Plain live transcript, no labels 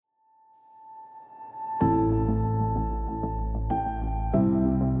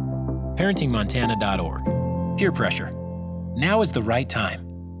ParentingMontana.org. Peer pressure. Now is the right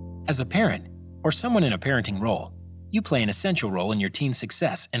time. As a parent, or someone in a parenting role, you play an essential role in your teen's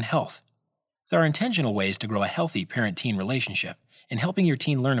success and health. There are intentional ways to grow a healthy parent-teen relationship, and helping your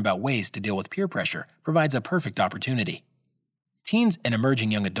teen learn about ways to deal with peer pressure provides a perfect opportunity. Teens and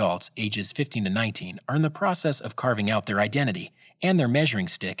emerging young adults ages 15 to 19 are in the process of carving out their identity, and their measuring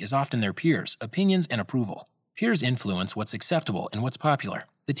stick is often their peers' opinions and approval. Peers influence what's acceptable and what's popular.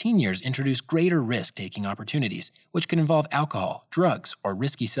 The teen years introduce greater risk-taking opportunities, which can involve alcohol, drugs, or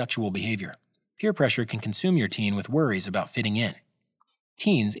risky sexual behavior. Peer pressure can consume your teen with worries about fitting in.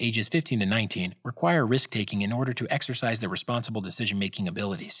 Teens ages 15 to 19 require risk-taking in order to exercise their responsible decision-making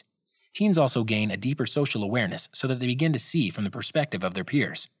abilities. Teens also gain a deeper social awareness so that they begin to see from the perspective of their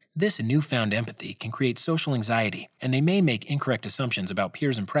peers. This newfound empathy can create social anxiety, and they may make incorrect assumptions about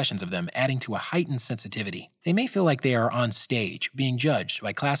peers' impressions of them, adding to a heightened sensitivity. They may feel like they are on stage, being judged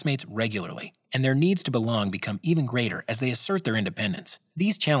by classmates regularly, and their needs to belong become even greater as they assert their independence.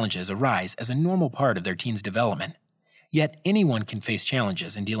 These challenges arise as a normal part of their teen's development. Yet anyone can face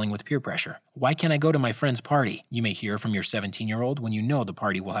challenges in dealing with peer pressure. Why can't I go to my friend's party? You may hear from your 17-year-old when you know the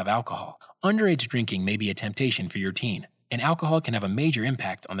party will have alcohol. Underage drinking may be a temptation for your teen, and alcohol can have a major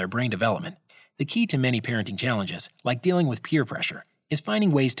impact on their brain development. The key to many parenting challenges, like dealing with peer pressure, is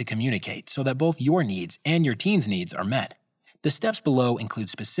finding ways to communicate so that both your needs and your teen's needs are met. The steps below include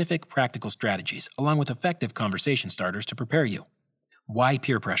specific, practical strategies, along with effective conversation starters to prepare you. Why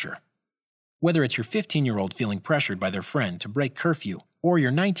peer pressure? Whether it's your 15-year-old feeling pressured by their friend to break curfew, or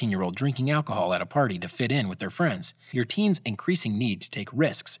your 19-year-old drinking alcohol at a party to fit in with their friends, your teen's increasing need to take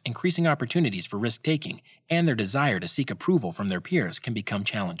risks, increasing opportunities for risk-taking, and their desire to seek approval from their peers can become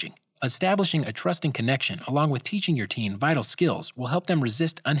challenging. Establishing a trusting connection along with teaching your teen vital skills will help them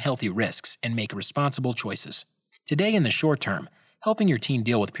resist unhealthy risks and make responsible choices. Today, in the short term, helping your teen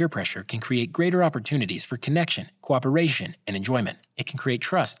deal with peer pressure can create greater opportunities for connection, cooperation, and enjoyment. It can create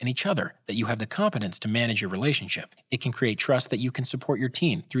trust in each other that you have the competence to manage your relationship. It can create trust that you can support your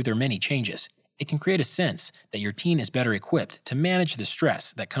teen through their many changes. It can create a sense that your teen is better equipped to manage the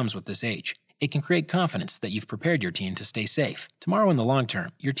stress that comes with this age. It can create confidence that you've prepared your teen to stay safe. Tomorrow in the long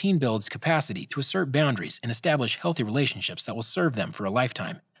term, your teen builds capacity to assert boundaries and establish healthy relationships that will serve them for a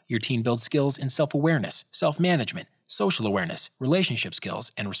lifetime. Your teen builds skills in self-awareness, self-management, social awareness, relationship skills,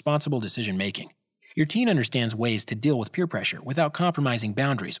 and responsible decision-making. Your teen understands ways to deal with peer pressure without compromising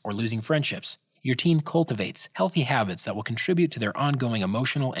boundaries or losing friendships. Your teen cultivates healthy habits that will contribute to their ongoing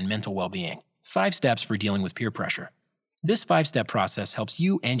emotional and mental well-being. 5 steps for dealing with peer pressure. This 5-step process helps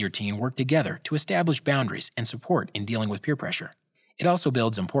you and your teen work together to establish boundaries and support in dealing with peer pressure. It also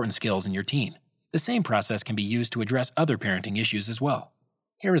builds important skills in your teen. The same process can be used to address other parenting issues as well.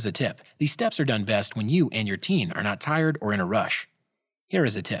 Here is a tip. These steps are done best when you and your teen are not tired or in a rush. Here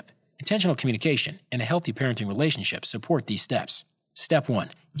is a tip. Intentional communication and a healthy parenting relationship support these steps. Step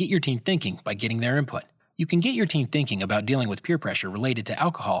 1. Get your teen thinking by getting their input. You can get your teen thinking about dealing with peer pressure related to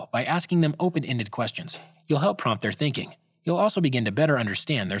alcohol by asking them open-ended questions. You'll help prompt their thinking. You'll also begin to better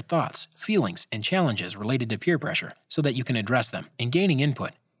understand their thoughts, feelings, and challenges related to peer pressure so that you can address them. In gaining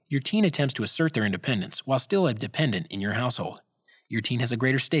input, your teen attempts to assert their independence while still a dependent in your household. Your teen has a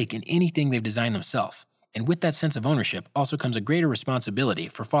greater stake in anything they've designed themselves, and with that sense of ownership also comes a greater responsibility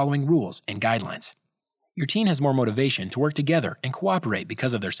for following rules and guidelines. Your teen has more motivation to work together and cooperate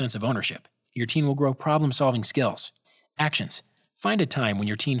because of their sense of ownership. Your teen will grow problem-solving skills. Actions. Find a time when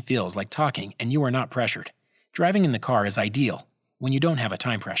your teen feels like talking and you are not pressured. Driving in the car is ideal when you don't have a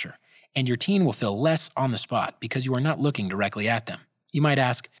time pressure, and your teen will feel less on the spot because you are not looking directly at them. You might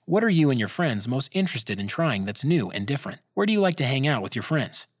ask, what are you and your friends most interested in trying that's new and different? Where do you like to hang out with your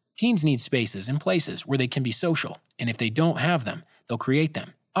friends? Teens need spaces and places where they can be social, and if they don't have them, they'll create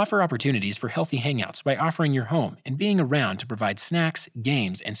them. Offer opportunities for healthy hangouts by offering your home and being around to provide snacks,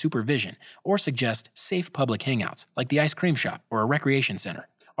 games, and supervision, or suggest safe public hangouts like the ice cream shop or a recreation center.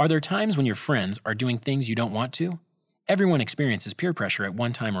 Are there times when your friends are doing things you don't want to? Everyone experiences peer pressure at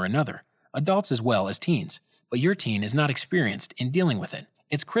one time or another, adults as well as teens. But your teen is not experienced in dealing with it.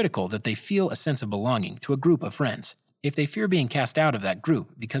 It's critical that they feel a sense of belonging to a group of friends. If they fear being cast out of that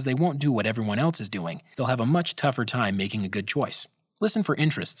group because they won't do what everyone else is doing, they'll have a much tougher time making a good choice. Listen for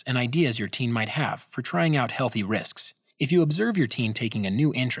interests and ideas your teen might have for trying out healthy risks. If you observe your teen taking a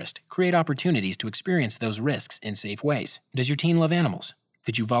new interest, create opportunities to experience those risks in safe ways. Does your teen love animals?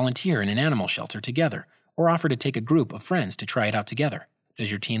 Could you volunteer in an animal shelter together, or offer to take a group of friends to try it out together? Does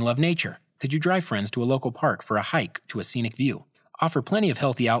your teen love nature? Could you drive friends to a local park for a hike to a scenic view? Offer plenty of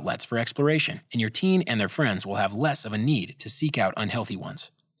healthy outlets for exploration, and your teen and their friends will have less of a need to seek out unhealthy ones.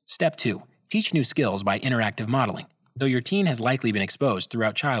 Step 2. Teach new skills by interactive modeling. Though your teen has likely been exposed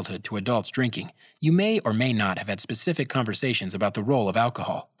throughout childhood to adults drinking, you may or may not have had specific conversations about the role of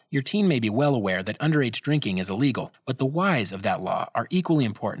alcohol. Your teen may be well aware that underage drinking is illegal, but the whys of that law are equally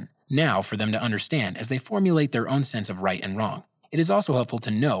important now for them to understand as they formulate their own sense of right and wrong. It is also helpful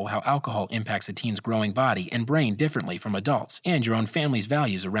to know how alcohol impacts a teen's growing body and brain differently from adults, and your own family's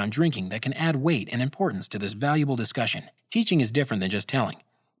values around drinking that can add weight and importance to this valuable discussion. Teaching is different than just telling.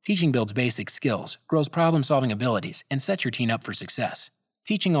 Teaching builds basic skills, grows problem-solving abilities, and sets your teen up for success.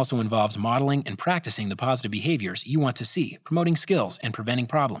 Teaching also involves modeling and practicing the positive behaviors you want to see, promoting skills and preventing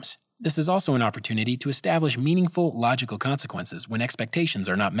problems. This is also an opportunity to establish meaningful, logical consequences when expectations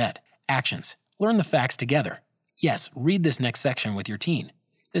are not met. Actions. Learn the facts together. Yes, read this next section with your teen.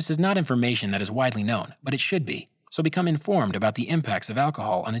 This is not information that is widely known, but it should be. So become informed about the impacts of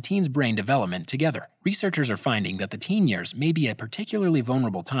alcohol on a teen's brain development together. Researchers are finding that the teen years may be a particularly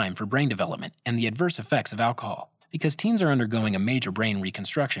vulnerable time for brain development and the adverse effects of alcohol. Because teens are undergoing a major brain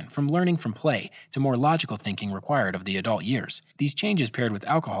reconstruction from learning from play to more logical thinking required of the adult years, these changes paired with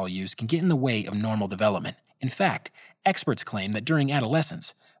alcohol use can get in the way of normal development. In fact, experts claim that during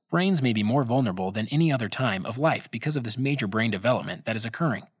adolescence, brains may be more vulnerable than any other time of life because of this major brain development that is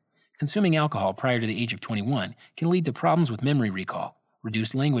occurring. Consuming alcohol prior to the age of 21 can lead to problems with memory recall,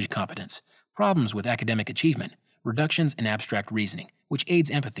 reduced language competence, problems with academic achievement, reductions in abstract reasoning, which aids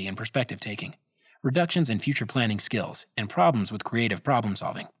empathy and perspective taking, reductions in future planning skills, and problems with creative problem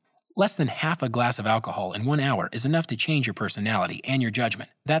solving. Less than half a glass of alcohol in 1 hour is enough to change your personality and your judgment.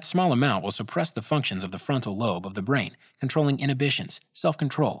 That small amount will suppress the functions of the frontal lobe of the brain, controlling inhibitions,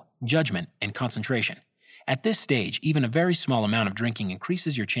 self-control, judgment, and concentration. At this stage, even a very small amount of drinking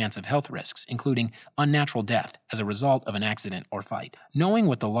increases your chance of health risks, including unnatural death as a result of an accident or fight. Knowing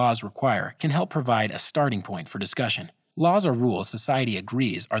what the laws require can help provide a starting point for discussion. Laws or rules society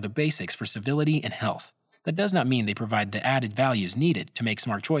agrees are the basics for civility and health. That does not mean they provide the added values needed to make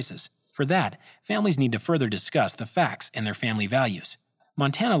smart choices. For that, families need to further discuss the facts and their family values.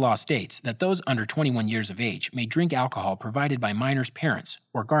 Montana law states that those under 21 years of age may drink alcohol provided by minors' parents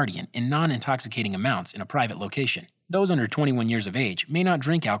or guardian in non-intoxicating amounts in a private location. Those under 21 years of age may not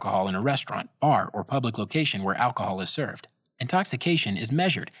drink alcohol in a restaurant, bar, or public location where alcohol is served. Intoxication is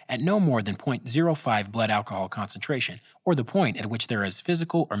measured at no more than 0.05 blood alcohol concentration, or the point at which there is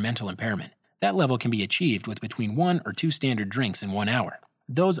physical or mental impairment. That level can be achieved with between 1 or 2 standard drinks in 1 hour.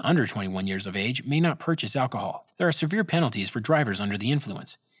 Those under 21 years of age may not purchase alcohol. There are severe penalties for drivers under the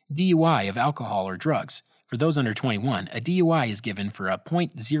influence. DUI of alcohol or drugs. For those under 21, a DUI is given for a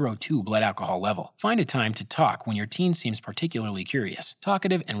 0.02 blood alcohol level. Find a time to talk when your teen seems particularly curious.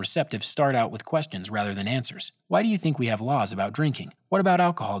 Talkative and receptive start out with questions rather than answers. Why do you think we have laws about drinking? What about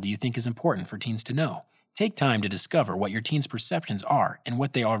alcohol do you think is important for teens to know? Take time to discover what your teen's perceptions are and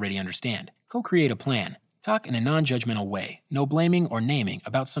what they already understand. Co-create a plan. Talk in a non-judgmental way, no blaming or naming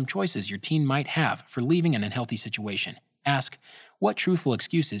about some choices your teen might have for leaving an unhealthy situation. Ask, what truthful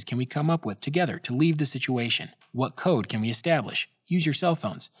excuses can we come up with together to leave the situation? What code can we establish? Use your cell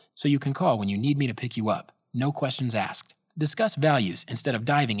phones so you can call when you need me to pick you up. No questions asked. Discuss values instead of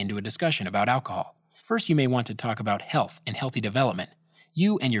diving into a discussion about alcohol. First, you may want to talk about health and healthy development.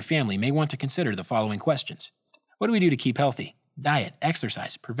 You and your family may want to consider the following questions. What do we do to keep healthy? Diet,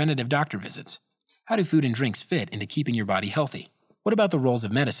 exercise, preventative doctor visits. How do food and drinks fit into keeping your body healthy? What about the roles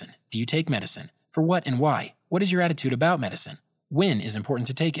of medicine? Do you take medicine? For what and why? What is your attitude about medicine? When is important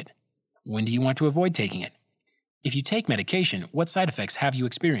to take it? When do you want to avoid taking it? If you take medication, what side effects have you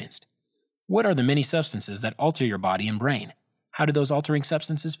experienced? What are the many substances that alter your body and brain? How do those altering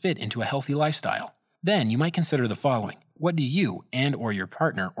substances fit into a healthy lifestyle? Then you might consider the following. What do you and or your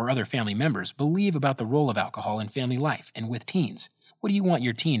partner or other family members believe about the role of alcohol in family life and with teens? What do you want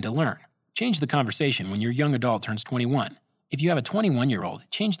your teen to learn? Change the conversation when your young adult turns 21. If you have a 21-year-old,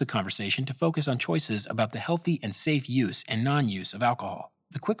 change the conversation to focus on choices about the healthy and safe use and non-use of alcohol.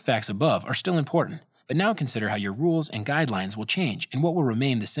 The quick facts above are still important, but now consider how your rules and guidelines will change and what will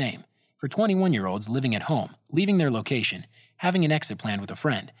remain the same. For 21-year-olds living at home, leaving their location, having an exit plan with a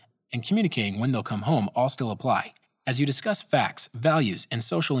friend, and communicating when they'll come home all still apply. As you discuss facts, values, and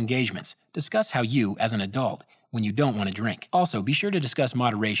social engagements, discuss how you, as an adult, when you don't want to drink. Also, be sure to discuss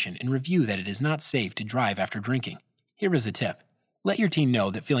moderation and review that it is not safe to drive after drinking. Here is a tip. Let your teen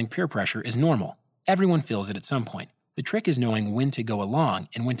know that feeling peer pressure is normal. Everyone feels it at some point. The trick is knowing when to go along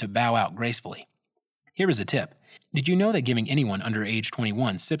and when to bow out gracefully. Here is a tip. Did you know that giving anyone under age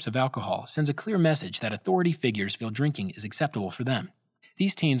 21 sips of alcohol sends a clear message that authority figures feel drinking is acceptable for them?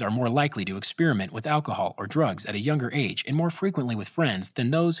 These teens are more likely to experiment with alcohol or drugs at a younger age and more frequently with friends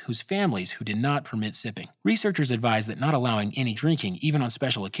than those whose families who did not permit sipping. Researchers advise that not allowing any drinking even on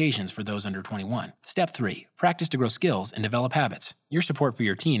special occasions for those under 21. Step 3. Practice to grow skills and develop habits. Your support for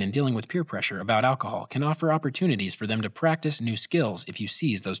your teen in dealing with peer pressure about alcohol can offer opportunities for them to practice new skills if you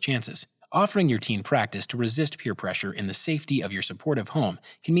seize those chances. Offering your teen practice to resist peer pressure in the safety of your supportive home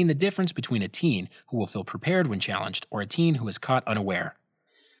can mean the difference between a teen who will feel prepared when challenged or a teen who is caught unaware.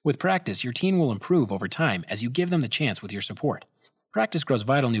 With practice, your teen will improve over time as you give them the chance with your support. Practice grows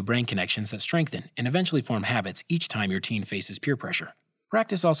vital new brain connections that strengthen and eventually form habits each time your teen faces peer pressure.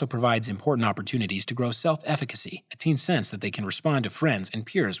 Practice also provides important opportunities to grow self-efficacy, a teen's sense that they can respond to friends and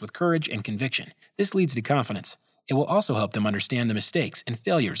peers with courage and conviction. This leads to confidence. It will also help them understand that mistakes and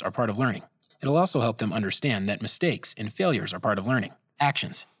failures are part of learning. It'll also help them understand that mistakes and failures are part of learning.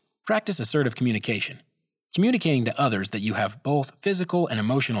 Actions. Practice assertive communication. Communicating to others that you have both physical and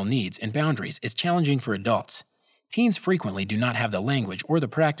emotional needs and boundaries is challenging for adults. Teens frequently do not have the language or the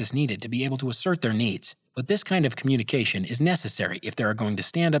practice needed to be able to assert their needs, but this kind of communication is necessary if they are going to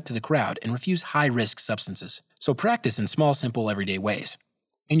stand up to the crowd and refuse high-risk substances. So practice in small, simple, everyday ways.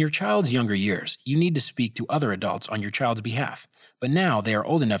 In your child's younger years, you need to speak to other adults on your child's behalf, but now they are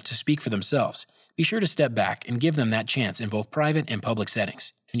old enough to speak for themselves. Be sure to step back and give them that chance in both private and public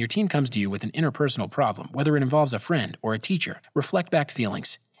settings. When your teen comes to you with an interpersonal problem, whether it involves a friend or a teacher, reflect back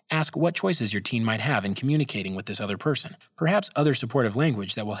feelings. Ask what choices your teen might have in communicating with this other person, perhaps other supportive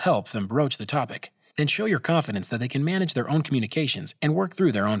language that will help them broach the topic. Then show your confidence that they can manage their own communications and work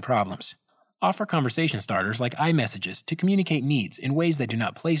through their own problems. Offer conversation starters like iMessages to communicate needs in ways that do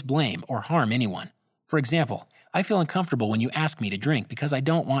not place blame or harm anyone. For example, I feel uncomfortable when you ask me to drink because I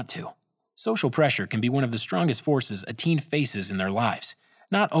don't want to. Social pressure can be one of the strongest forces a teen faces in their lives.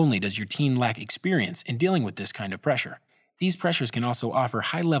 Not only does your teen lack experience in dealing with this kind of pressure, these pressures can also offer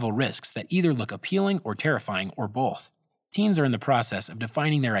high-level risks that either look appealing or terrifying or both. Teens are in the process of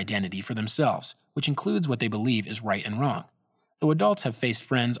defining their identity for themselves, which includes what they believe is right and wrong. Though adults have faced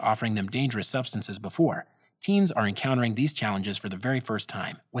friends offering them dangerous substances before, teens are encountering these challenges for the very first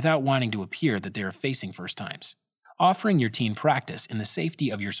time, without wanting to appear that they are facing first times. Offering your teen practice in the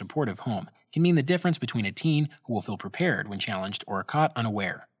safety of your supportive home can mean the difference between a teen who will feel prepared when challenged or caught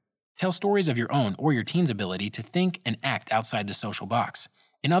unaware. Tell stories of your own or your teen's ability to think and act outside the social box.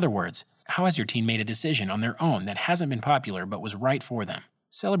 In other words, how has your teen made a decision on their own that hasn't been popular but was right for them?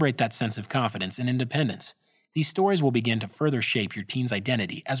 Celebrate that sense of confidence and independence. These stories will begin to further shape your teen's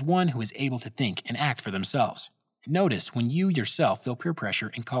identity as one who is able to think and act for themselves. Notice when you yourself feel peer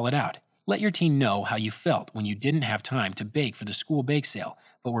pressure and call it out. Let your teen know how you felt when you didn't have time to bake for the school bake sale,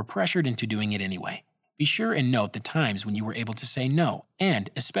 but were pressured into doing it anyway. Be sure and note the times when you were able to say no,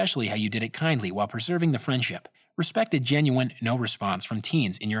 and especially how you did it kindly while preserving the friendship. Respect a genuine no response from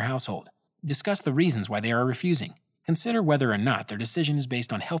teens in your household. Discuss the reasons why they are refusing. Consider whether or not their decision is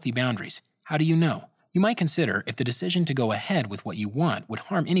based on healthy boundaries. How do you know? You might consider if the decision to go ahead with what you want would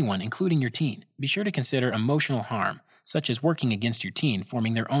harm anyone, including your teen. Be sure to consider emotional harm, such as working against your teen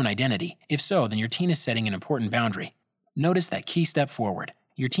forming their own identity. If so, then your teen is setting an important boundary. Notice that key step forward.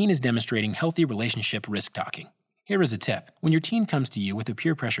 Your teen is demonstrating healthy relationship risk talking. Here is a tip. When your teen comes to you with a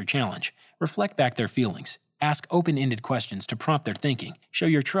peer pressure challenge, reflect back their feelings. Ask open-ended questions to prompt their thinking. Show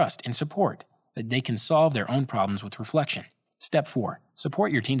your trust and support that they can solve their own problems with reflection. Step 4.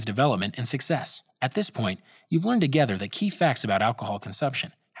 Support your teen's development and success. At this point, you've learned together the key facts about alcohol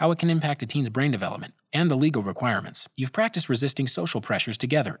consumption, how it can impact a teen's brain development, and the legal requirements. You've practiced resisting social pressures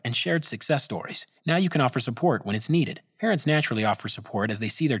together and shared success stories. Now you can offer support when it's needed. Parents naturally offer support as they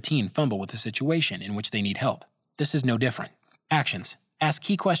see their teen fumble with a situation in which they need help. This is no different. Actions. Ask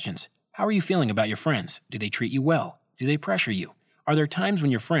key questions. How are you feeling about your friends? Do they treat you well? Do they pressure you? Are there times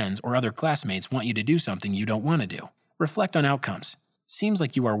when your friends or other classmates want you to do something you don't want to do? Reflect on outcomes. Seems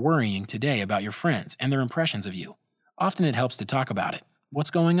like you are worrying today about your friends and their impressions of you. Often it helps to talk about it. What's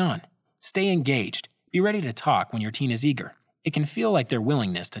going on? Stay engaged. Be ready to talk when your teen is eager. It can feel like their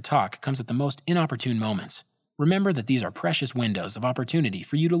willingness to talk comes at the most inopportune moments. Remember that these are precious windows of opportunity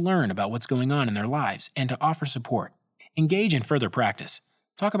for you to learn about what's going on in their lives and to offer support. Engage in further practice.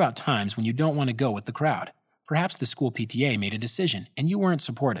 Talk about times when you don't want to go with the crowd. Perhaps the school PTA made a decision and you weren't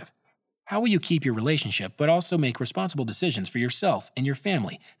supportive. How will you keep your relationship but also make responsible decisions for yourself and your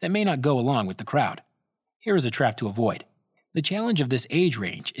family that may not go along with the crowd? Here is a trap to avoid. The challenge of this age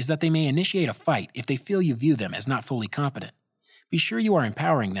range is that they may initiate a fight if they feel you view them as not fully competent. Be sure you are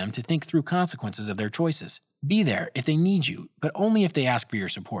empowering them to think through consequences of their choices. Be there if they need you, but only if they ask for your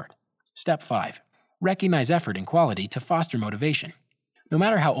support. Step 5. Recognize effort and quality to foster motivation. No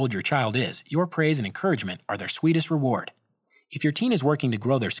matter how old your child is, your praise and encouragement are their sweetest reward. If your teen is working to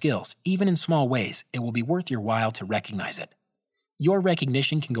grow their skills, even in small ways, it will be worth your while to recognize it. Your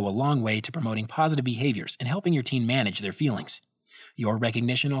recognition can go a long way to promoting positive behaviors and helping your teen manage their feelings. Your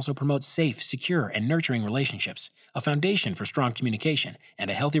recognition also promotes safe, secure, and nurturing relationships, a foundation for strong communication,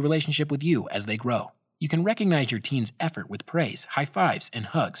 and a healthy relationship with you as they grow. You can recognize your teen's effort with praise, high fives, and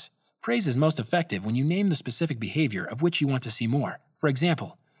hugs. Praise is most effective when you name the specific behavior of which you want to see more. For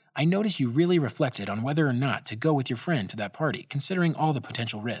example, I notice you really reflected on whether or not to go with your friend to that party, considering all the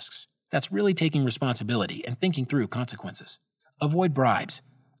potential risks. That's really taking responsibility and thinking through consequences. Avoid bribes.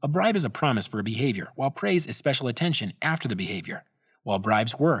 A bribe is a promise for a behavior, while praise is special attention after the behavior. While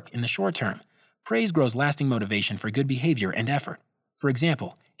bribes work in the short term, praise grows lasting motivation for good behavior and effort. For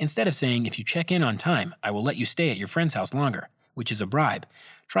example, instead of saying, "If you check in on time, I will let you stay at your friend's house longer," which is a bribe,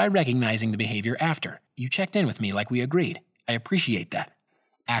 try recognizing the behavior after. "You checked in with me like we agreed. I appreciate that."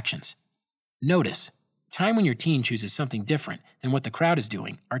 Actions. Notice. Time when your teen chooses something different than what the crowd is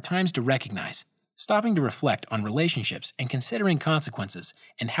doing are times to recognize. Stopping to reflect on relationships and considering consequences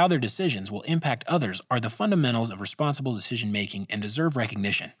and how their decisions will impact others are the fundamentals of responsible decision-making and deserve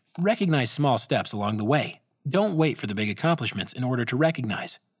recognition. Recognize small steps along the way. Don't wait for the big accomplishments in order to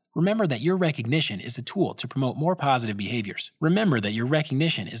recognize. Remember that your recognition is a tool to promote more positive behaviors.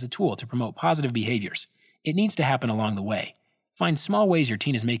 It needs to happen along the way. Find small ways your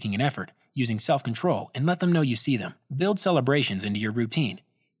teen is making an effort, using self-control, and let them know you see them. Build celebrations into your routine.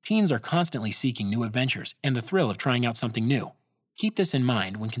 Teens are constantly seeking new adventures and the thrill of trying out something new. Keep this in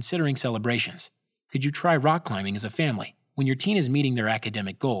mind when considering celebrations. Could you try rock climbing as a family? When your teen is meeting their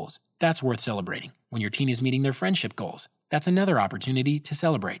academic goals, that's worth celebrating. When your teen is meeting their friendship goals, that's another opportunity to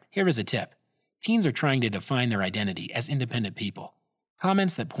celebrate. Here is a tip. Teens are trying to define their identity as independent people.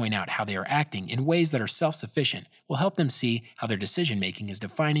 Comments that point out how they are acting in ways that are self-sufficient will help them see how their decision-making is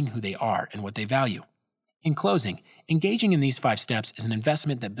defining who they are and what they value. In closing, engaging in these 5 steps is an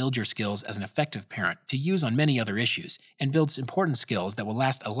investment that builds your skills as an effective parent to use on many other issues and builds important skills that will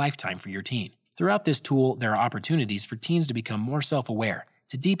last a lifetime for your teen. Throughout this tool, there are opportunities for teens to become more self-aware,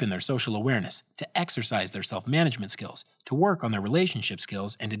 to deepen their social awareness, to exercise their self-management skills, to work on their relationship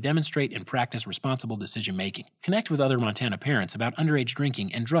skills, and to demonstrate and practice responsible decision-making. Connect with other Montana parents about underage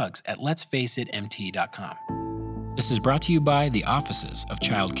drinking and drugs at letsfaceitmt.com. This is brought to you by the Offices of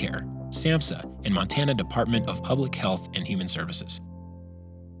Child Care, SAMHSA, and Montana Department of Public Health and Human Services.